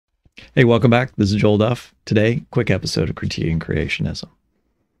Hey, welcome back. This is Joel Duff. Today, quick episode of Critiquing Creationism.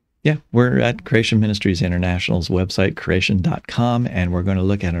 Yeah, we're at Creation Ministries International's website, creation.com, and we're going to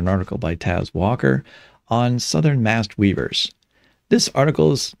look at an article by Taz Walker on southern masked weavers. This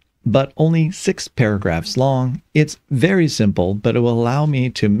article is but only 6 paragraphs long. It's very simple, but it will allow me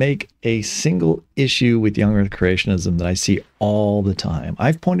to make a single issue with young earth creationism that I see all the time.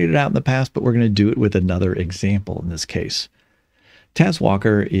 I've pointed it out in the past, but we're going to do it with another example in this case. Taz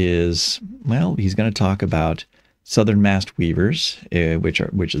Walker is, well, he's going to talk about southern masked weavers,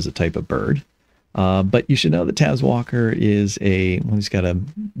 which is a type of bird. But you should know that Taz Walker is he's got a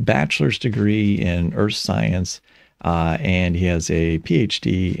bachelor's degree in earth science, and he has a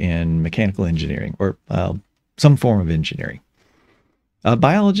PhD in mechanical engineering, or some form of engineering. A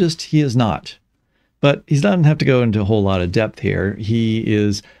biologist, he is not. But he doesn't have to go into a whole lot of depth here. He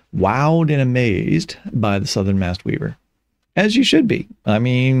is wowed and amazed by the southern masked weaver. As you should be. I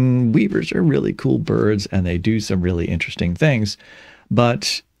mean, weavers are really cool birds and they do some really interesting things.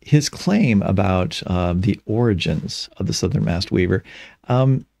 But his claim about the origins of the southern masked weaver,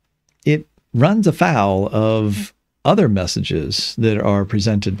 it runs afoul of other messages that are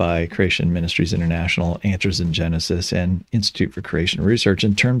presented by Creation Ministries International, Answers in Genesis, and Institute for Creation Research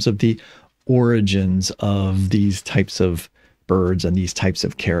in terms of the origins of these types of birds and these types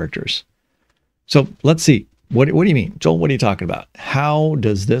of characters. So let's see. What do you mean? Joel, what are you talking about? How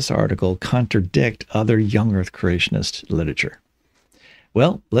does this article contradict other young earth creationist literature?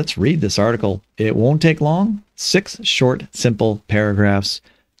 Well, let's read this article. It won't take long. 6 short, simple paragraphs.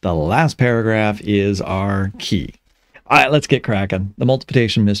 The last paragraph is our key. All right, let's get cracking. The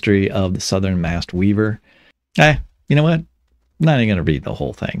multiplication mystery of the southern masked weaver. You know what? I'm not even going to read the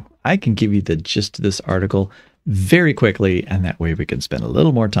whole thing. I can give you the gist of this article very quickly, and that way we can spend a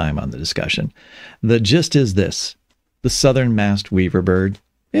little more time on the discussion. The gist is this. The southern masked weaver bird,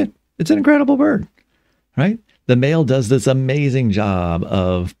 it's an incredible bird, right? The male does this amazing job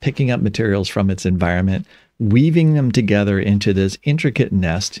of picking up materials from its environment, weaving them together into this intricate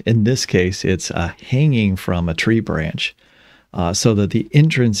nest. In this case, it's hanging from a tree branch, so that the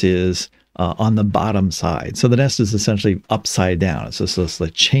entrance is on the bottom side. So the nest is essentially upside down. It's just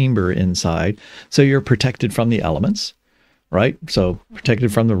a chamber inside. So you're protected from the elements, right? So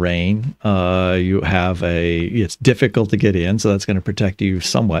protected from the rain. It's difficult to get in. So that's going to protect you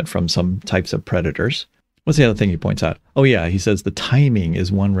somewhat from some types of predators. What's the other thing he points out? Oh yeah, he says the timing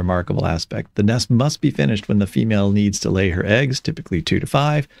is one remarkable aspect. The nest must be finished when the female needs to lay her eggs, typically 2 to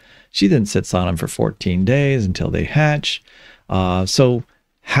 5. She then sits on them for 14 days until they hatch. So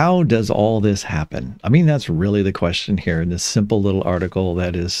how does all this happen? I mean, that's really the question here in this simple little article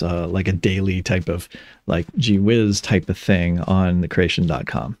that is like a daily type of like gee whiz type of thing on the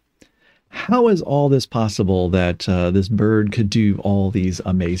creation.com. How is all this possible that this bird could do all these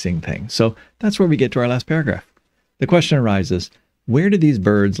amazing things? So that's where we get to our last paragraph. The question arises, where do these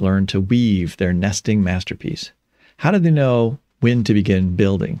birds learn to weave their nesting masterpiece? How do they know when to begin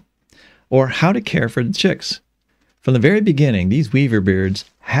building? Or how to care for the chicks? From the very beginning, these weaver birds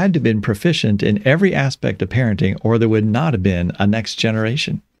had to have been proficient in every aspect of parenting, or there would not have been a next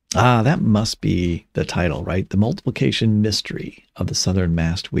generation. That must be the title, right? The multiplication mystery of the southern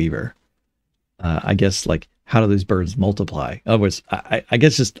masked weaver. I guess, like, how do these birds multiply? In other words, I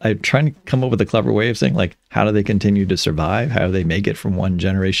guess I'm trying to come up with a clever way of saying, like, how do they continue to survive? How do they make it from one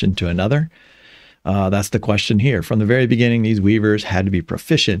generation to another? That's the question here. From the very beginning, these weavers had to be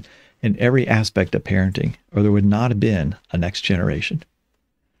proficient in every aspect of parenting, or there would not have been a next generation.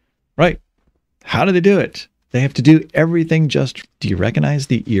 Right. How do they do it? They have to do everything just. Do you recognize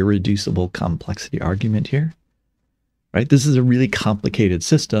the irreducible complexity argument here? Right. This is a really complicated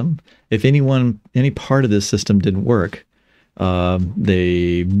system. If any part of this system didn't work,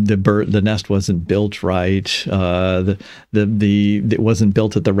 the nest wasn't built right. It wasn't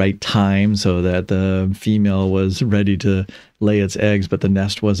built at the right time so that the female was ready to lay its eggs, but the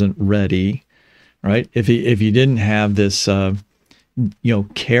nest wasn't ready. Right. If you didn't have this,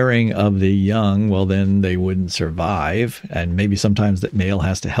 caring of the young, well, then they wouldn't survive. And maybe sometimes that male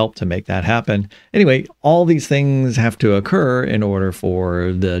has to help to make that happen. Anyway, all these things have to occur in order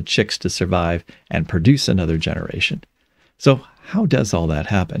for the chicks to survive and produce another generation. So how does all that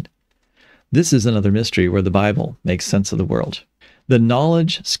happen? This is another mystery where the Bible makes sense of the world. The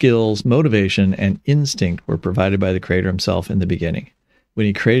knowledge, skills, motivation, and instinct were provided by the Creator himself in the beginning, when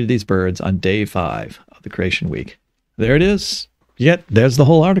he created these birds on day 5 of the creation week. There it is. Yet, there's the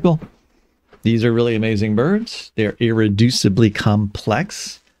whole article. These are really amazing birds. They're irreducibly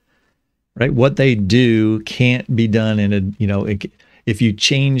complex, right? What they do can't be done in if you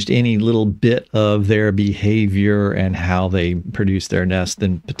changed any little bit of their behavior and how they produce their nest,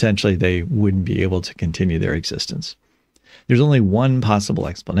 then potentially they wouldn't be able to continue their existence. There's only one possible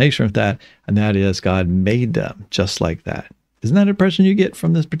explanation of that, and that is God made them just like that. Isn't that an impression you get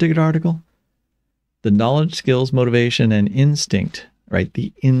from this particular article? The knowledge, skills, motivation, and instinct, right?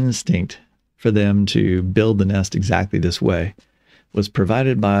 The instinct for them to build the nest exactly this way was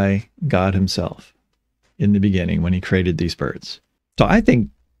provided by God himself in the beginning when he created these birds. So I think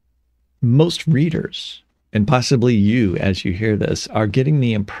most readers, and possibly you as you hear this, are getting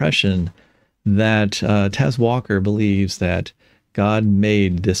the impression that Taz Walker believes that God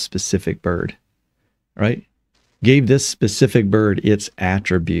made this specific bird, right? Gave this specific bird its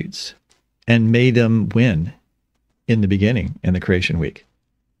attributes and made them win in the beginning in the creation week.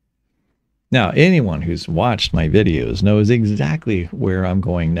 Now, anyone who's watched my videos knows exactly where I'm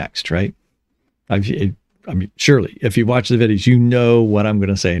going next, right? I mean, surely, if you watch the videos, you know what I'm going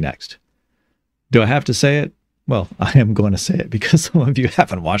to say next. Do I have to say it? Well, I am going to say it because some of you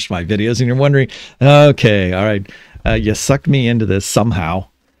haven't watched my videos and you're wondering, okay, all right, you sucked me into this somehow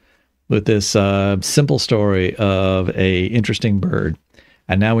with this simple story of a interesting bird.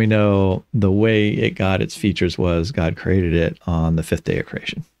 And now we know the way it got its features was God created it on the 5th day of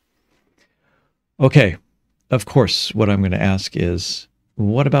creation. Okay, of course, what I'm going to ask is,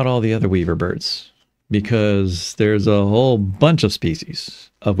 what about all the other weaver birds? Because there's a whole bunch of species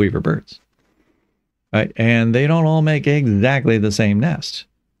of weaver birds. Right? And they don't all make exactly the same nest.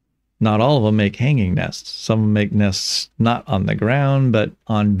 Not all of them make hanging nests. Some make nests not on the ground, but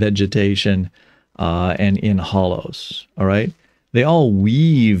on vegetation and in hollows. All right? They all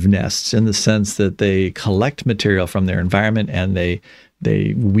weave nests in the sense that they collect material from their environment and they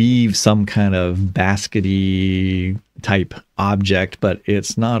weave some kind of baskety type object, but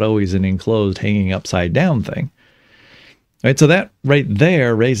it's not always an enclosed hanging upside down thing. All right? So that right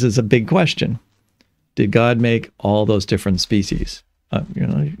there raises a big question. Did God make all those different species?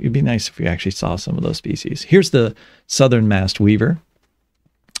 It'd be nice if we actually saw some of those species. Here's the southern masked weaver.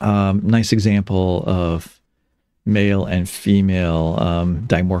 Nice example of male and female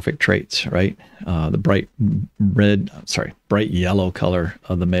dimorphic traits, right? The bright yellow color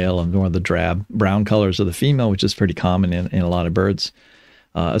of the male and more the drab brown colors of the female, which is pretty common in a lot of birds.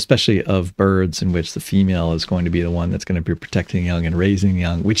 Especially of birds in which the female is going to be the one that's going to be protecting young and raising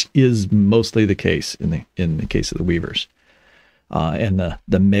young, which is mostly the case in the case of the weavers. And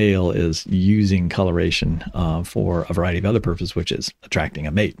the male is using coloration for a variety of other purposes, which is attracting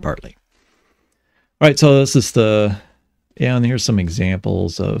a mate partly. All right, so this is and here's some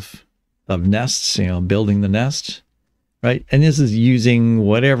examples of nests, building the nest, right? And this is using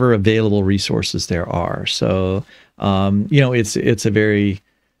whatever available resources there are. So, it's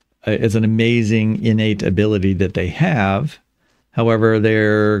an amazing innate ability that they have. However,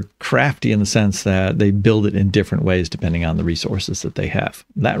 they're crafty in the sense that they build it in different ways depending on the resources that they have.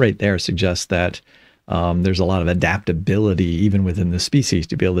 That right there suggests that there's a lot of adaptability even within the species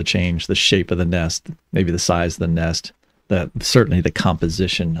to be able to change the shape of the nest, maybe the size of the nest, certainly the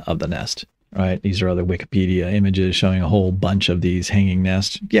composition of the nest. Right? These are other Wikipedia images showing a whole bunch of these hanging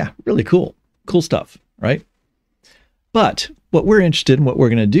nests. Yeah, really cool. Cool stuff, right? But what we're interested in, what we're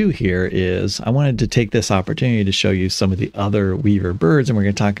going to do here is I wanted to take this opportunity to show you some of the other weaver birds, and we're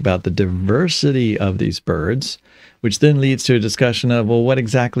going to talk about the diversity of these birds, which then leads to a discussion of, well, what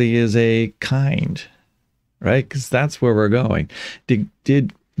exactly is a kind, right? Because that's where we're going.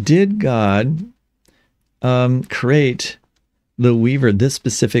 Did God create the weaver, this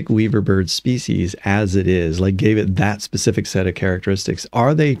specific weaver bird species as it is, like gave it that specific set of characteristics?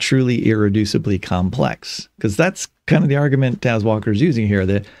 Are they truly irreducibly complex? Because that's kind of the argument Taz Walker is using here,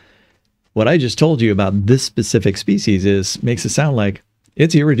 that what I just told you about this specific species makes it sound like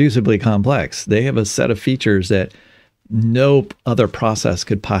it's irreducibly complex. They have a set of features that no other process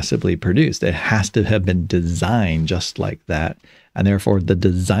could possibly produce. It has to have been designed just like that. And therefore the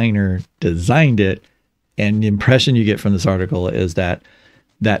designer designed it. And the impression you get from this article is that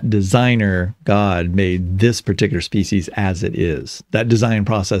designer, God, made this particular species as it is. That design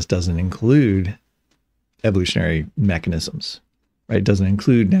process doesn't include evolutionary mechanisms, right? It doesn't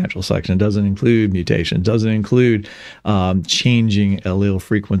include natural selection. It doesn't include mutation. It doesn't include changing allele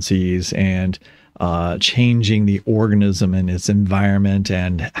frequencies and changing the organism and its environment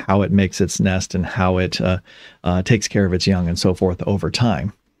and how it makes its nest and how it takes care of its young and so forth over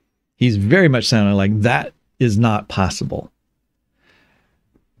time. He's very much sounding like that is not possible.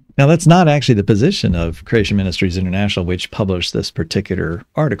 Now, that's not actually the position of Creation Ministries International, which published this particular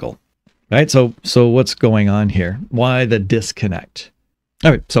article, right? So what's going on here? Why the disconnect?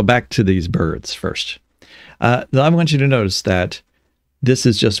 All right, so back to these birds first. I want you to notice that this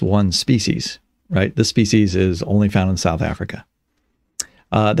is just one species, right? This species is only found in South Africa.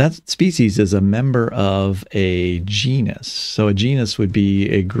 That species is a member of a genus. So a genus would be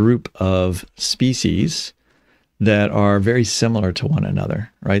a group of species that are very similar to one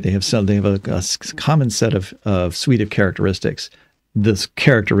another, right? They have a common set of suite of characteristics. This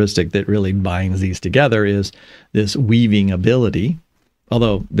characteristic that really binds these together is this weaving ability.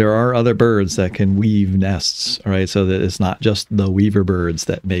 Although there are other birds that can weave nests, all right? So that it's not just the weaver birds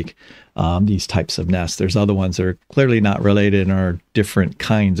that make these types of nests. There's other ones that are clearly not related and are different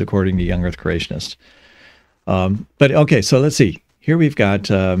kinds according to young Earth creationists. But okay, so let's see. Here we've got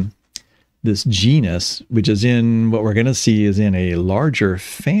this genus, which is in what we're going to see is in a larger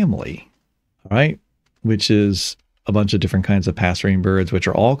family, all right? Which is a bunch of different kinds of passerine birds, which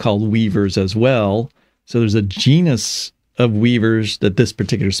are all called weavers as well. So there's a genus of weavers that this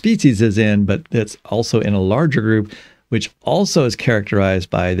particular species is in, but that's also in a larger group, which also is characterized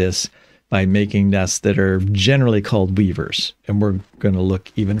by making nests that are generally called weavers. And we're going to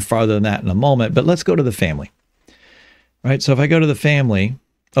look even farther than that in a moment, but let's go to the family. All right, so if I go to the family,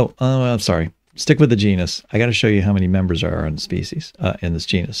 I'm sorry, stick with the genus. I got to show you how many members there are in the species, in this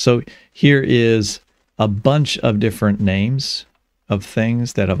genus. So here is a bunch of different names of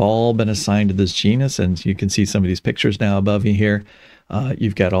things that have all been assigned to this genus. And you can see some of these pictures now above you here.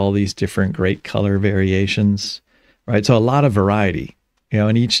 You've got all these different great color variations, right? So a lot of variety,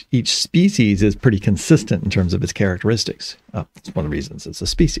 and each species is pretty consistent in terms of its characteristics. It's one of the reasons it's a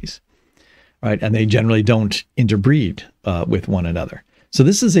species, right? And they generally don't interbreed with one another. So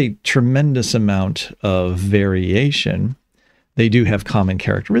this is a tremendous amount of variation. They do have common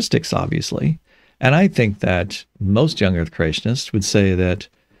characteristics, obviously. And I think that most young Earth creationists would say that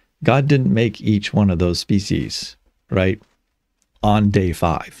God didn't make each one of those species, right, on day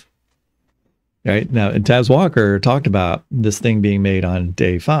 5. Right? Now, Taz Walker talked about this thing being made on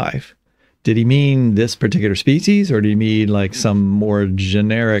day 5. Did he mean this particular species, or did he mean like some more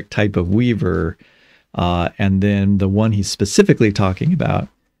generic type of weaver? And then the one he's specifically talking about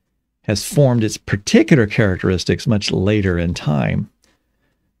has formed its particular characteristics much later in time,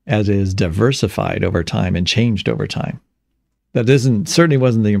 as it is diversified over time and changed over time. That certainly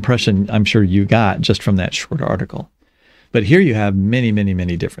wasn't the impression I'm sure you got just from that short article. But here you have many, many,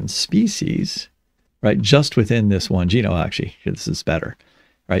 many different species, right? Just within this one genome. Actually, this is better,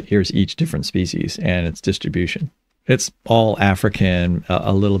 right? Here's each different species and its distribution. It's all African,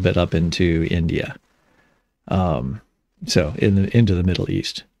 a little bit up into India. So into the Middle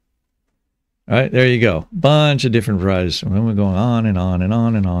East. All right, there you go. Bunch of different varieties. And we're going on and on and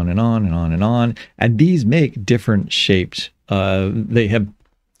on and on and on and on and on. And these make different shaped, they have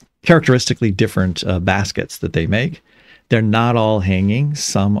characteristically different baskets that they make. They're not all hanging.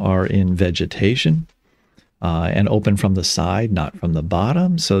 Some are in vegetation and open from the side, not from the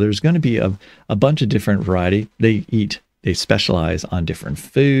bottom. So there's going to be a bunch of different variety. They specialize on different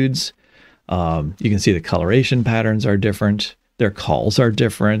foods. You can see the coloration patterns are different. Their calls are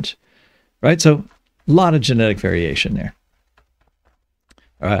different. Right, so a lot of genetic variation there.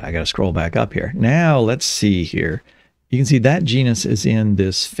 All right, I got to scroll back up here. Now let's see here. You can see that genus is in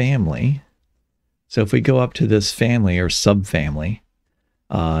this family. So if we go up to this family or subfamily,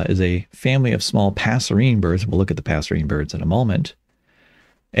 is a family of small passerine birds. We'll look at the passerine birds in a moment.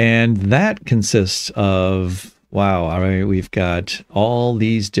 And that consists of, wow, all right, we've got all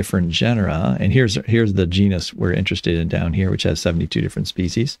these different genera. And here's the genus we're interested in down here, which has 72 different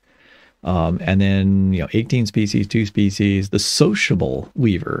species. And then, 18 species, 2 species. The sociable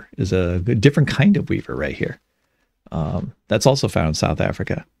weaver is a different kind of weaver right here. That's also found in South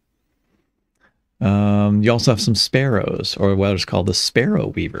Africa. You also have some sparrows, or what is called the sparrow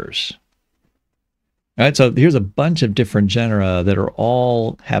weavers. All right, so here's a bunch of different genera that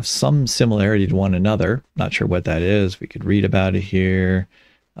all have some similarity to one another. Not sure what that is. We could read about it here.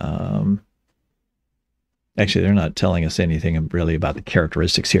 Actually, they're not telling us anything really about the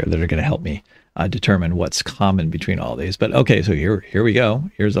characteristics here that are going to help me determine what's common between all these. But okay, so here we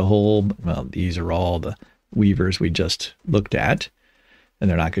go. Here's a whole, well, these are all the weavers we just looked at. And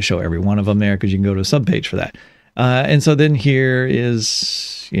they're not going to show every one of them there because you can go to a subpage for that. And so then here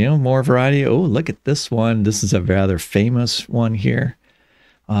is, more variety. Oh, look at this one. This is a rather famous one here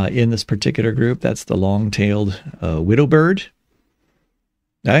in this particular group. That's the long-tailed widow bird.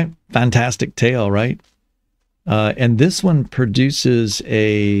 All right, fantastic tail, right? And this one produces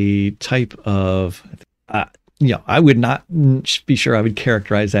a type of, I would not be sure I would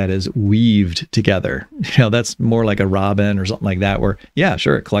characterize that as weaved together. That's more like a robin or something like that, where, yeah,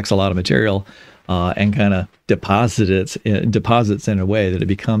 sure, it collects a lot of material and kind of deposits in a way that it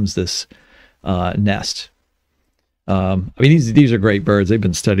becomes this nest. I mean, these are great birds. They've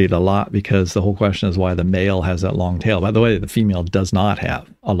been studied a lot because the whole question is why the male has that long tail. By the way, the female does not have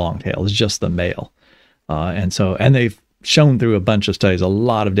a long tail. It's just the male. And they've shown through a bunch of studies, a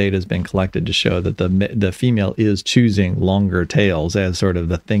lot of data has been collected to show that the female is choosing longer tails as sort of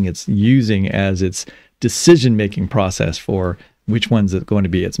the thing it's using as its decision-making process for which one's going to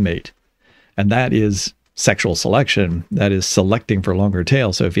be its mate. And that is sexual selection. That is selecting for longer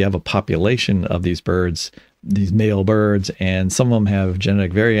tails. So if you have a population of these birds, these male birds, and some of them have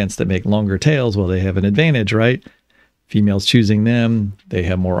genetic variants that make longer tails, well, they have an advantage, right? Females choosing them, they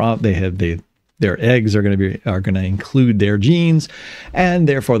have more, their eggs are going to include their genes, and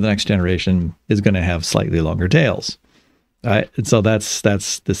therefore the next generation is going to have slightly longer tails. Right? And so that's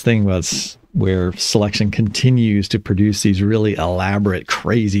this thing where selection continues to produce these really elaborate,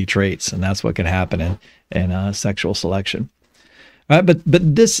 crazy traits, and that's what can happen in sexual selection. Right? But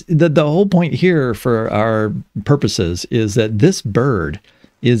the whole point here for our purposes is that this bird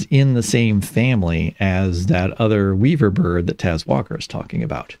is in the same family as that other weaver bird that Taz Walker is talking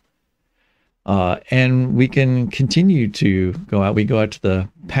about. And we can continue to go out. We go out to the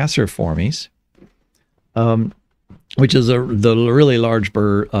passeriformes, which is the really large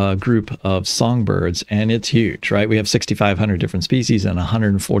group of songbirds, and it's huge, right? We have 6,500 different species and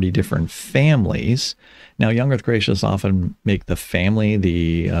 140 different families. Now, young Earth creationists often make the family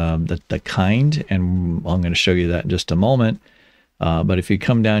the kind, and I'm going to show you that in just a moment. But if you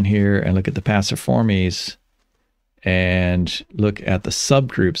come down here and look at the passeriformes and look at the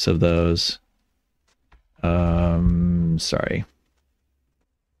subgroups of those,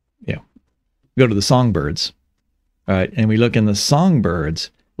 go to the songbirds. All right, and we look in the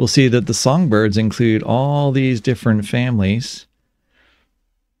songbirds, we'll see that the songbirds include all these different families,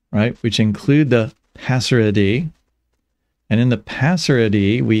 right, which include the Passeridae. And in the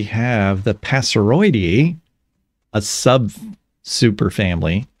Passeridae, we have the Passeroideae, a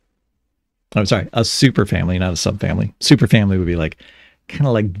superfamily, not a subfamily. Superfamily would be like kind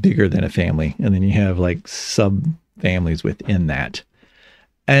of like bigger than a family, and then you have like subfamilies within that.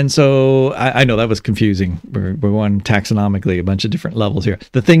 And so I know that was confusing. We're going taxonomically a bunch of different levels here.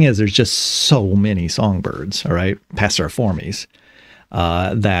 The thing is, there's just so many songbirds, all right, passeriformes,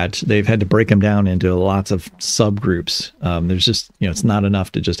 that they've had to break them down into lots of subgroups. There's just, it's not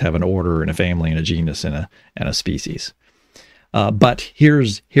enough to just have an order and a family and a genus and a species. But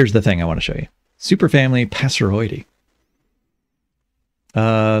here's the thing I want to show you. Superfamily Passeroideae.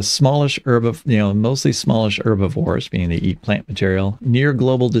 Smallish mostly smallish herbivores, meaning they eat plant material, near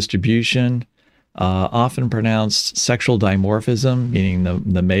global distribution, often pronounced sexual dimorphism, meaning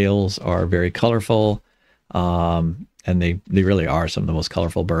the males are very colorful, and they really are some of the most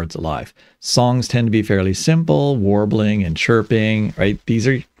colorful birds alive. Songs tend to be fairly simple, warbling and chirping, right? These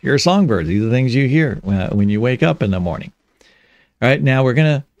are your songbirds. These are the things you hear when you wake up in the morning. All right, now we're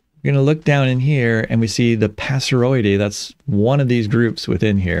going to look down in here and we see the Passeroideae. That's one of these groups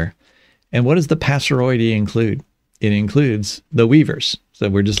within here. And what does the Passeroideae include? It includes the weavers. So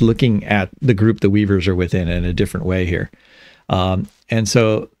we're just looking at the group the weavers are within in a different way here. And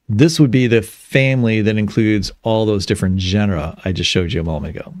so this would be the family that includes all those different genera I just showed you a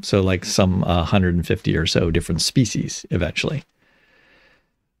moment ago. So like some 150 or so different species eventually.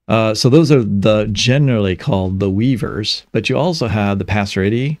 So those are generally called the weavers, but you also have the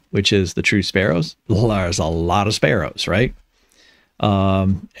Passeroideae, which is the true sparrows. There's a lot of sparrows, right?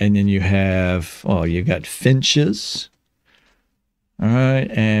 And then you have, you got finches, all right,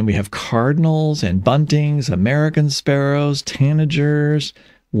 and we have cardinals and buntings, American sparrows, tanagers,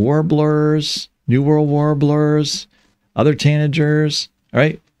 warblers, New World warblers, other tanagers, all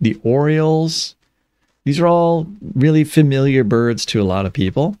right, the orioles. These are all really familiar birds to a lot of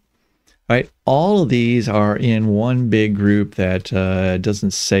people. Right? All of these are in one big group that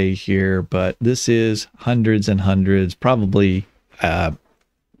doesn't say here, but this is hundreds and hundreds, probably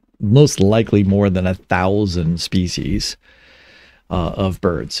most likely more than 1,000 species of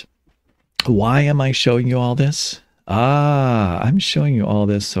birds. Why am I showing you all this? I'm showing you all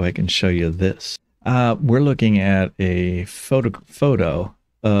this so I can show you this. We're looking at a photo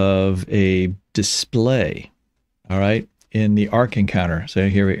of a display, all right, in the Ark Encounter. So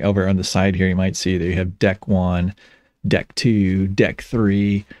here, over on the side here, you might see that you have deck 1, deck 2, deck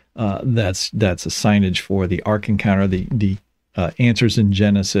 3. That's a signage for the Ark Encounter, the Answers in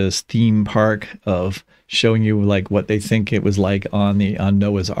Genesis theme park of showing you like what they think it was like on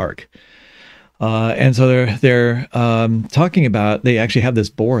Noah's Ark. And so they're talking about, they actually have this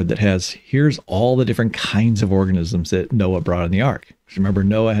board that has, here's all the different kinds of organisms that Noah brought in the ark. Remember,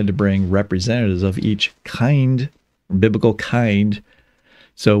 Noah had to bring representatives of each kind, biblical kind.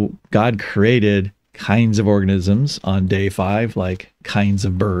 So God created kinds of organisms on day 5, like kinds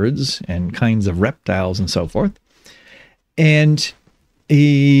of birds and kinds of reptiles and so forth. And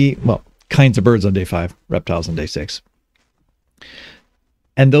kinds of birds on day 5, reptiles on day 6.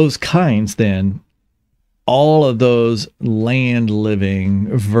 And those kinds then, all of those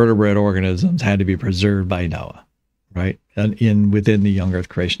land-living vertebrate organisms had to be preserved by Noah, right? And within the young earth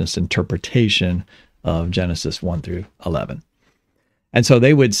creationist interpretation of Genesis 1 through 11. And so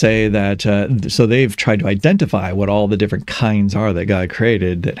they would say that, so they've tried to identify what all the different kinds are that God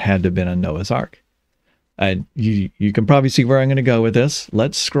created that had to have been in Noah's Ark. And you can probably see where I'm going to go with this.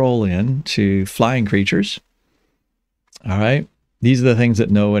 Let's scroll in to flying creatures. All right. These are the things that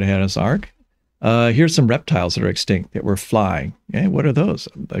Noah had in his ark. Here's some reptiles that are extinct that were flying. Okay, what are those?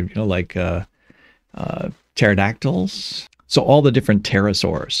 Like pterodactyls. So all the different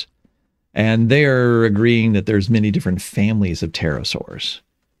pterosaurs. And they're agreeing that there's many different families of pterosaurs.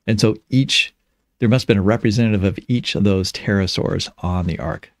 And so there must have been a representative of each of those pterosaurs on the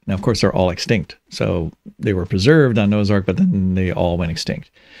ark. Now, of course, they're all extinct. So they were preserved on Noah's Ark, but then they all went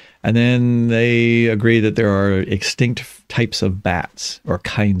extinct. And then they agree that there are extinct types of bats or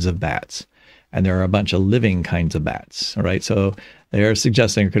kinds of bats. And there are a bunch of living kinds of bats. All right. So they are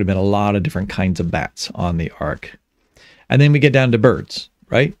suggesting there could have been a lot of different kinds of bats on the ark. And then we get down to birds,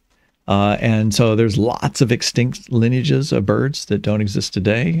 right? And so there's lots of extinct lineages of birds that don't exist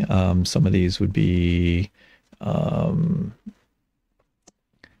today. Some of these would be, some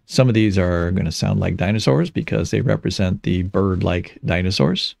of these are going to sound like dinosaurs because they represent the bird-like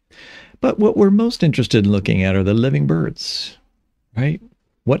dinosaurs. But what we're most interested in looking at are the living birds, right?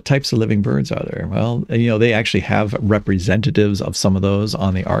 What types of living birds are there? Well, they actually have representatives of some of those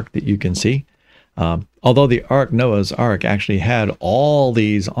on the ark that you can see. Although the ark, Noah's Ark, actually had all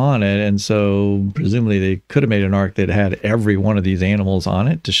these on it, and so presumably they could have made an ark that had every one of these animals on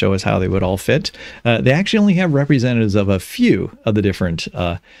it to show us how they would all fit. They actually only have representatives of a few of the different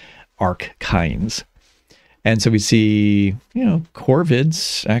ark kinds. And so we see,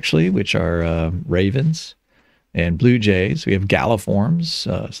 corvids, actually, which are ravens, and blue jays. We have galliforms,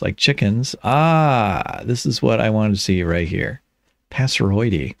 it's like chickens. This is what I wanted to see right here.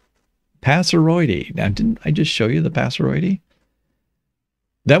 Passeroidy. Now, didn't I just show you the passeroidy?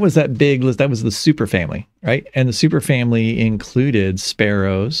 That was that big list. That was the superfamily, right? And the superfamily included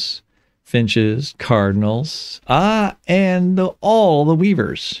sparrows, finches, cardinals, and all the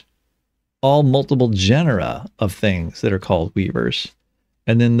weavers. All multiple genera of things that are called weavers.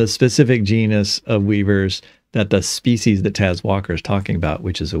 And then the specific genus of weavers that the species that Taz Walker is talking about,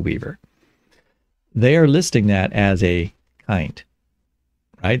 which is a weaver. They are listing that as a kind.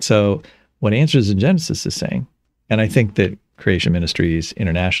 Right? So what Answers in Genesis is saying, and I think that Creation Ministries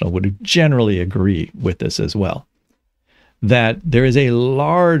International would generally agree with this as well, that there is a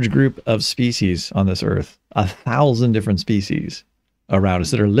large group of species on this earth, 1,000 different species around us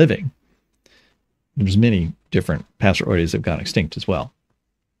that are living. There's many different passeroides that have gone extinct as well.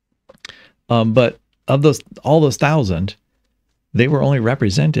 But of all those 1,000, they were only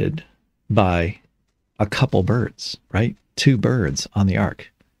represented by a couple birds, right? 2 birds on the ark,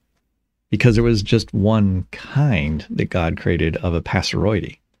 because there was just one kind that God created of a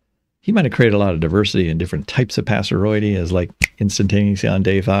passeroidy. He might have created a lot of diversity in different types of passeroidy as like instantaneously on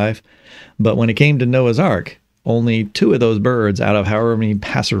day 5. But when it came to Noah's Ark, only 2 of those birds out of however many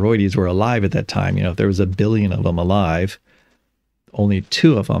passeroides were alive at that time, if there was 1 billion of them alive, only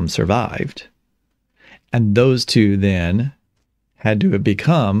 2 of them survived. And those 2 then had to have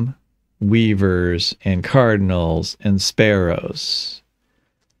become weavers and cardinals and sparrows,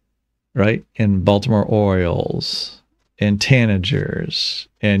 right? And Baltimore Orioles and tanagers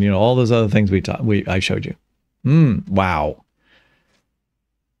and, all those other things I showed you. Wow.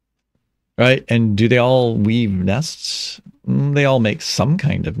 Right? And do they all weave nests? They all make some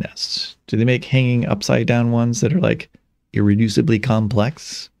kind of nests. Do they make hanging upside down ones that are like irreducibly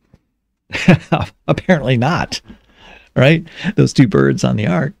complex? Apparently not. Right? Those 2 birds on the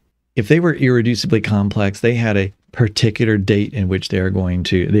ark, if they were irreducibly complex, they had a particular date in which they are going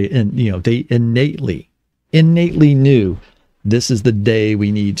to, they innately knew this is the day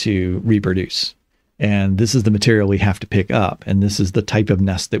we need to reproduce. And this is the material we have to pick up. And this is the type of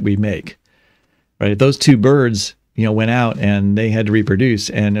nest that we make. Right? If those 2 birds, went out and they had to reproduce,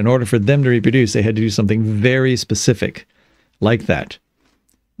 and in order for them to reproduce, they had to do something very specific like that.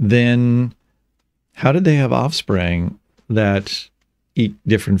 Then how did they have offspring that eat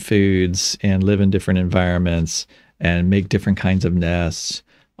different foods and live in different environments and make different kinds of nests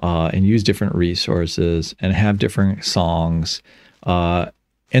and use different resources and have different songs and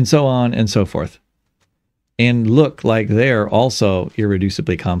so on and so forth? and look like they're also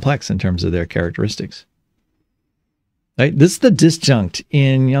irreducibly complex in terms of their characteristics. Right? This is the disjunct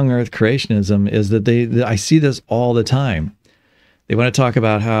in young earth creationism, is that I see this all the time. They want to talk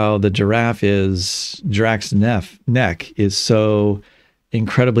about how the giraffe's neck is so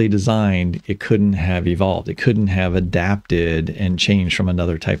incredibly designed, it couldn't have evolved. It couldn't have adapted and changed from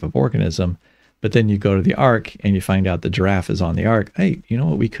another type of organism. But then you go to the Ark and you find out the giraffe is on the Ark. Hey, you know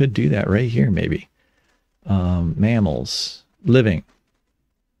what? We could do that right here, maybe. Mammals, living.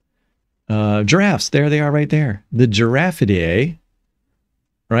 Giraffes, there they are right there. The Giraffidae,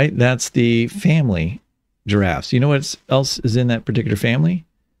 right? That's the family giraffes. You know what else is in that particular family?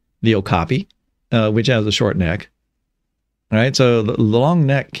 The okapi, which has a short neck. All right, so the long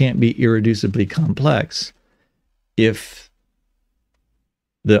neck can't be irreducibly complex if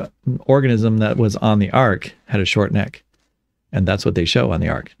the organism that was on the Ark had a short neck. And that's what they show on the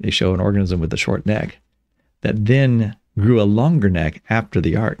Ark. They show an organism with a short neck that then grew a longer neck after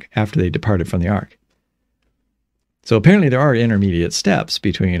the Ark, after they departed from the Ark. So apparently there are intermediate steps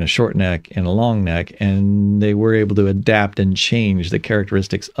between a short neck and a long neck, and they were able to adapt and change the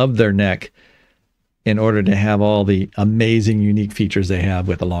characteristics of their neck in order to have all the amazing, unique features they have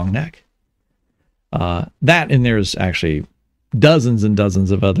with a long neck. That, and there's actually dozens and dozens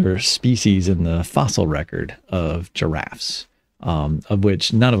of other species in the fossil record of giraffes, of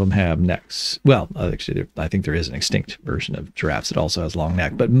which none of them have necks. Well, actually, I think there is an extinct version of giraffes that also has long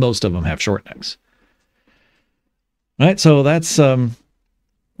neck, but most of them have short necks. All right, so that's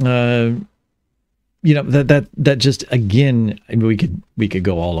you know, that just, again, we could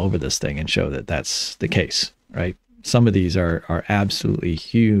go all over this thing and show that that's the case, right? Some of these are absolutely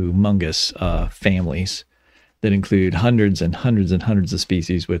humongous families that include hundreds and hundreds and hundreds of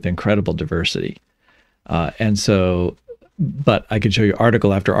species with incredible diversity. And so, but I could show you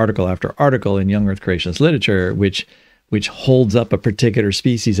article after article after article in young earth creationist literature, which holds up a particular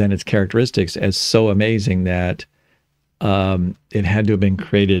species and its characteristics as so amazing that it had to have been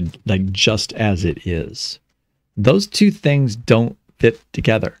created like just as it is. Those two things don't fit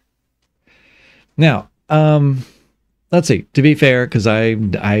together. Now, let's see. To be fair, because I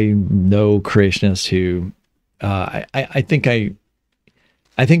know creationists who I think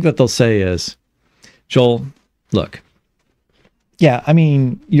what they'll say is, Joel, look, yeah, I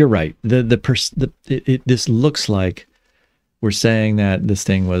mean, you're right. This looks like we're saying that this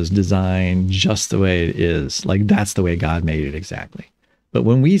thing was designed just the way it is. Like, that's the way God made it exactly. But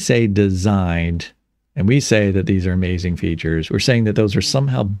when we say designed, and we say that these are amazing features, we're saying that those are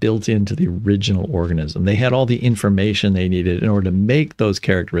somehow built into the original organism. They had all the information they needed in order to make those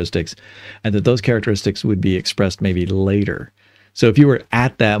characteristics, and that those characteristics would be expressed maybe later. So if you were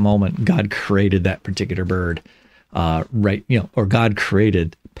at that moment, God created that particular bird, right? You know, or God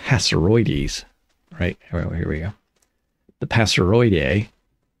created passeroides, right? Here we go. The passeroidae,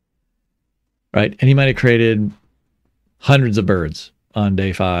 right? And he might have created hundreds of birds on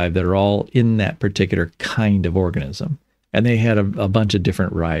day 5 that are all in that particular kind of organism. And they had a bunch of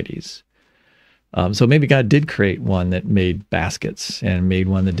different varieties. So maybe God did create one that made baskets, and made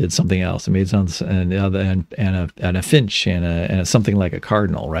one that did something else, and made something, and a finch, and something like a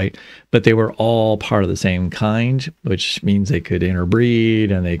cardinal, right? But they were all part of the same kind, which means they could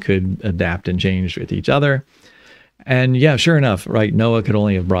interbreed and they could adapt and change with each other. And yeah, sure enough, right, Noah could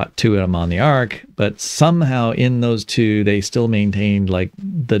only have brought 2 of them on the Ark, but somehow in those 2, they still maintained like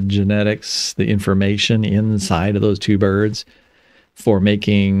the genetics, the information inside of those 2 birds for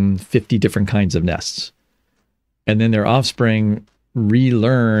making 50 different kinds of nests. And then their offspring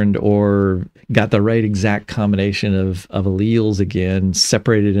relearned or got the right exact combination of alleles again,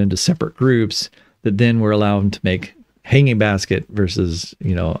 separated into separate groups that then were allowed to make hanging basket versus,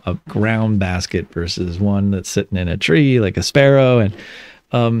 you know, a ground basket versus one that's sitting in a tree like a sparrow.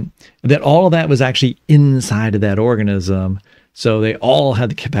 And that all of that was actually inside of that organism. So they all had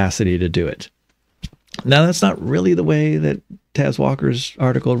the capacity to do it. Now, that's not really the way that Taz Walker's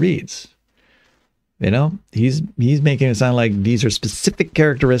article reads. You know, he's making it sound like these are specific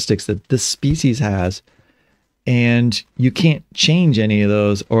characteristics that this species has, and you can't change any of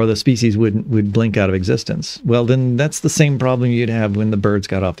those or the species would blink out of existence. Well, then that's the same problem you'd have when the birds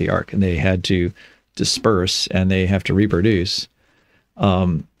got off the Ark and they had to disperse and they have to reproduce.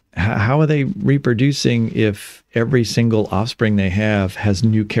 How are they reproducing if every single offspring they have has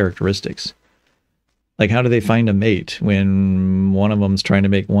new characteristics? Like, how do they find a mate when one of them's trying to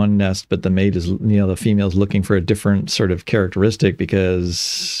make one nest, but the mate is, you know, the female's looking for a different sort of characteristic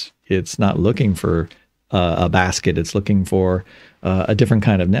because it's not looking for a basket, it's looking for a different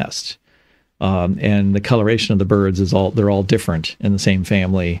kind of nest. And the coloration of the birds they're all different in the same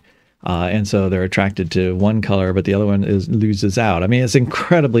family. And so they're attracted to one color, but the other one loses out. I mean, it's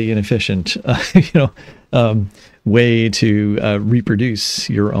incredibly inefficient, way to reproduce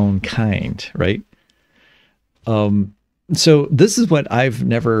your own kind, right? So this is what I've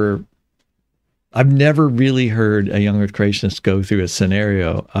never really heard a young earth creationist go through a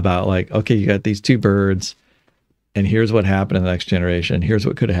scenario about, like, okay, you got these two birds, and here's what happened in the next generation. Here's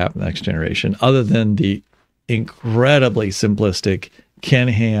what could have happened in the next generation, other than the incredibly simplistic Ken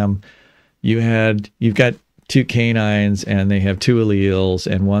Ham. You've got two canines, and they have two alleles,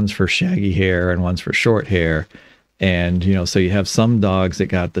 and one's for shaggy hair and one's for short hair. And, so you have some dogs that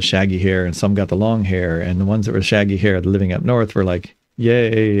got the shaggy hair and some got the long hair. And the ones that were shaggy hair living up north were like,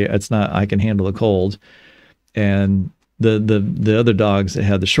 yay, I can handle the cold. And the other dogs that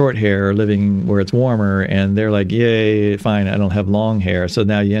had the short hair are living where it's warmer, and they're like, yay, fine, I don't have long hair. So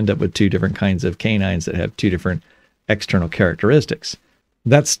now you end up with two different kinds of canines that have two different external characteristics.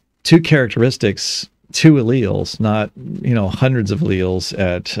 That's two characteristics, two alleles, not, hundreds of alleles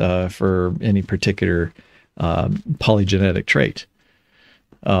for any particular polygenetic trait.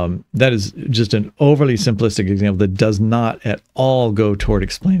 That is just an overly simplistic example that does not at all go toward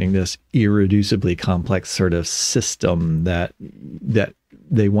explaining this irreducibly complex sort of system that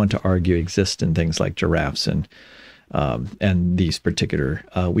they want to argue exists in things like giraffes and these particular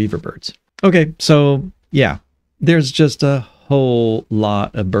weaver birds. Okay, so yeah, there's just a whole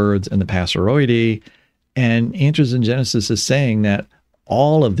lot of birds in the Passeroidae, and Answers in Genesis is saying that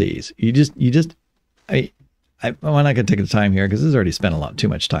all of these, I'm not going to take the time here because this has already spent too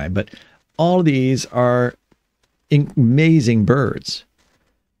much time, but all of these are amazing birds,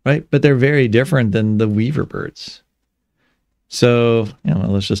 right? But they're very different than the weaver birds. So,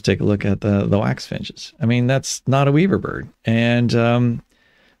 let's just take a look at the wax finches. I mean, that's not a weaver bird. And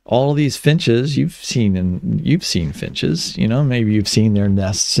all of these finches, you've seen finches, maybe you've seen their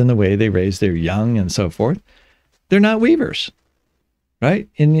nests and the way they raise their young and so forth. They're not weavers, right?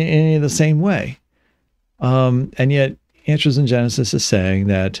 In the same way. And yet Answers in Genesis is saying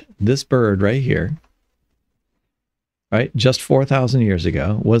that this bird right here, right, just 4,000 years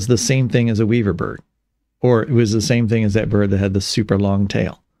ago, was the same thing as a weaver bird, or it was the same thing as that bird that had the super long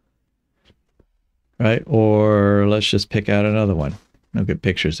tail, right? Or let's just pick out another one. No good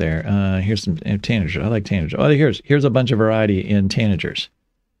pictures there. Here's some tanagers. I like tanagers. Oh, here's a bunch of variety in tanagers.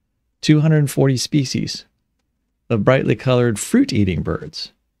 240 species of brightly colored fruit-eating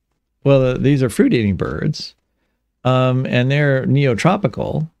birds. Well, these are fruit-eating birds, and they're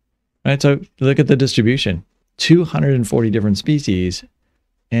neotropical, right? So look at the distribution. 240 different species,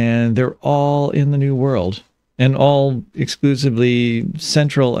 and they're all in the New World, and all exclusively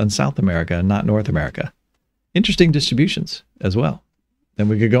Central and South America, not North America. Interesting distributions as well. And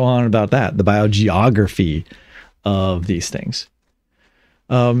we could go on about that, the biogeography of these things.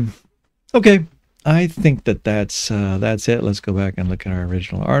 Okay. I think that's it. Let's go back and look at our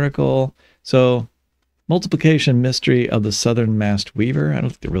original article. So, multiplication mystery of the southern masked weaver. I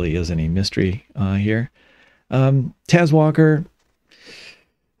don't think there really is any mystery here. Taz Walker,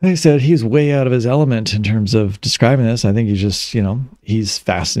 like I said, he's way out of his element in terms of describing this. I think he's just, he's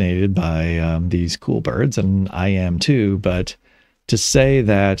fascinated by these cool birds, and I am too. But to say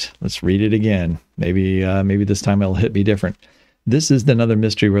that, let's read it again. Maybe this time it'll hit me different. This is another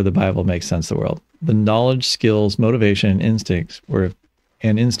mystery where the Bible makes sense of the world. The knowledge, skills, motivation, and instinct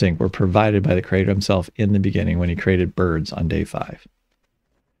were provided by the Creator himself in the beginning when he created birds on day 5.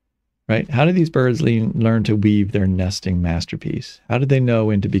 Right? How did these birds learn to weave their nesting masterpiece? How did they know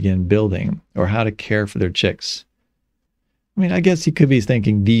when to begin building or how to care for their chicks? I mean, I guess he could be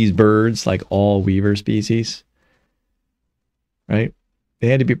thinking these birds, like all weaver species, right? They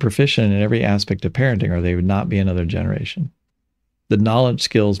had to be proficient in every aspect of parenting or they would not be another generation. The knowledge,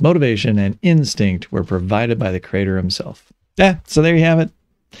 skills, motivation, and instinct were provided by the Creator himself. Yeah, so there you have it.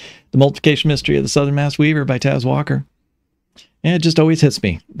 The Multiplication Mystery of the Southern Masked Weaver by Taz Walker. And it just always hits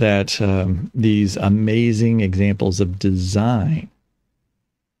me that these amazing examples of design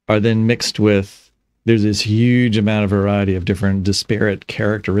are then mixed with, there's this huge amount of variety of different disparate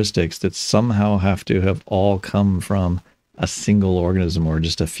characteristics that somehow have to have all come from a single organism or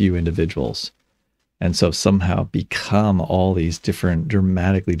just a few individuals. And so somehow become all these different,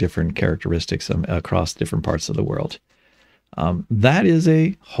 dramatically different characteristics across different parts of the world. That is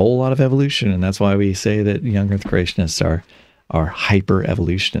a whole lot of evolution. And that's why we say that young earth creationists are hyper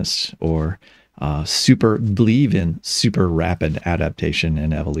evolutionists or believe in super rapid adaptation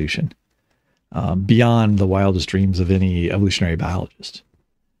and evolution beyond the wildest dreams of any evolutionary biologist.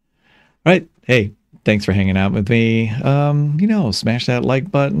 All right. Hey, thanks for hanging out with me. Smash that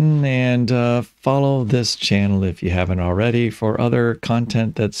like button and follow this channel if you haven't already for other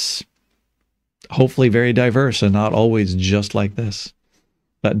content that's hopefully very diverse and not always just like this.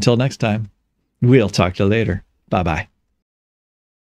 But until next time, we'll talk to you later. Bye-bye.